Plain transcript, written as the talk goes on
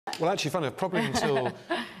Well, actually, funny enough, probably until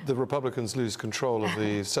the Republicans lose control of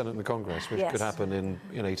the Senate and the Congress, which could happen in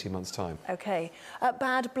 18 months' time. OK.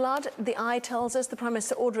 Bad blood, the Eye tells us, the Prime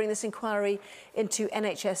Minister ordering this inquiry into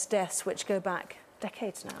NHS deaths, which go back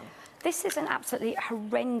decades now. This is an absolutely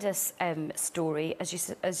horrendous story. As you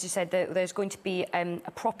said, there's going to be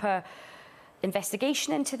a proper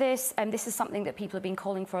investigation into this, and this is something that people have been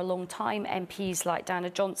calling for a long time. MPs like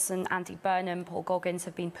Diana Johnson, Andy Burnham, Paul Goggins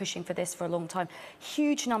have been pushing for this for a long time.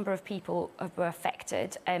 Huge number of people were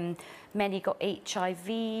affected. Many got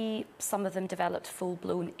HIV, some of them developed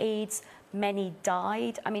full-blown AIDS, many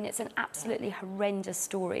died. I mean, it's an absolutely horrendous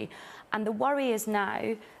story. And the worry is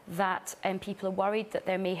now that people are worried that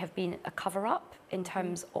there may have been a cover-up in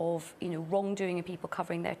terms of, wrongdoing and people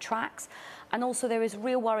covering their tracks. And also there is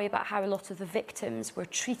real worry about how a lot of the victims were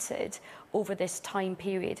treated over this time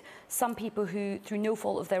period. Some people who, through no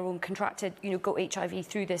fault of their own, contracted, got HIV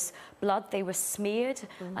through this blood, they were smeared,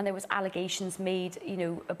 and there was allegations made,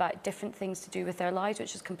 about different things to do with their lives,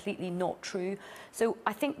 which is completely not true. So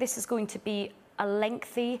I think this is going to be a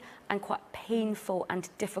lengthy and quite painful and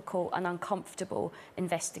difficult and uncomfortable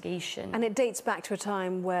investigation. And it dates back to a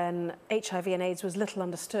time when HIV and AIDS was little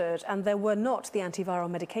understood and there were not the antiviral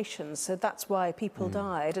medications, so that's why people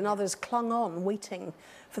died, and others clung on waiting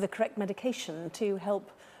for the correct medication to help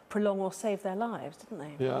prolong or save their lives, didn't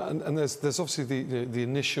they? Yeah, and there's obviously the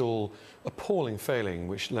initial appalling failing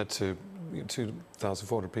which led to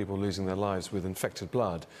 2,400 people losing their lives with infected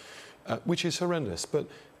blood, which is horrendous. But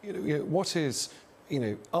what is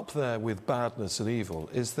up there with badness and evil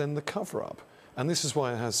is then the cover-up, and this is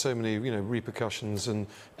why it has so many repercussions and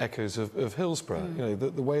echoes of Hillsborough.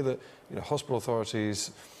 The way that hospital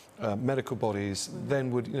authorities, medical bodies then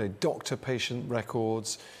would doctor patient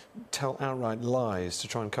records, tell outright lies to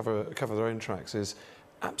try and cover their own tracks is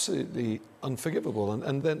absolutely unforgivable,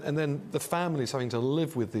 and then the families having to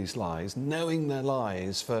live with these lies, knowing their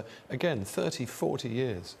lies for, again, 30, 40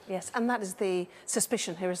 years. Yes, and that is the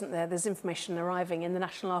suspicion here, isn't there? There's information arriving in the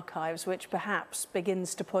National Archives which perhaps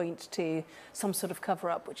begins to point to some sort of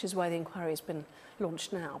cover-up, which is why the inquiry has been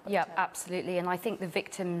launched now. But, yeah, absolutely, and I think the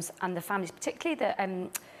victims and the families, particularly the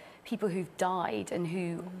people who've died and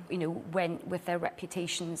who, went with their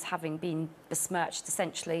reputations having been besmirched,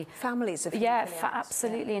 essentially. Families of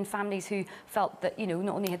absolutely, and families who felt that,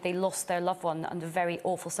 not only had they lost their loved one under very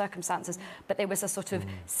awful circumstances, but there was a sort of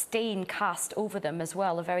stain cast over them as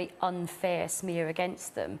well, a very unfair smear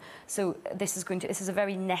against them. So this is a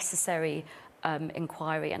very necessary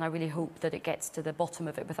inquiry, and I really hope that it gets to the bottom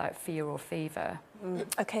of it without fear or favour.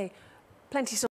 OK, plenty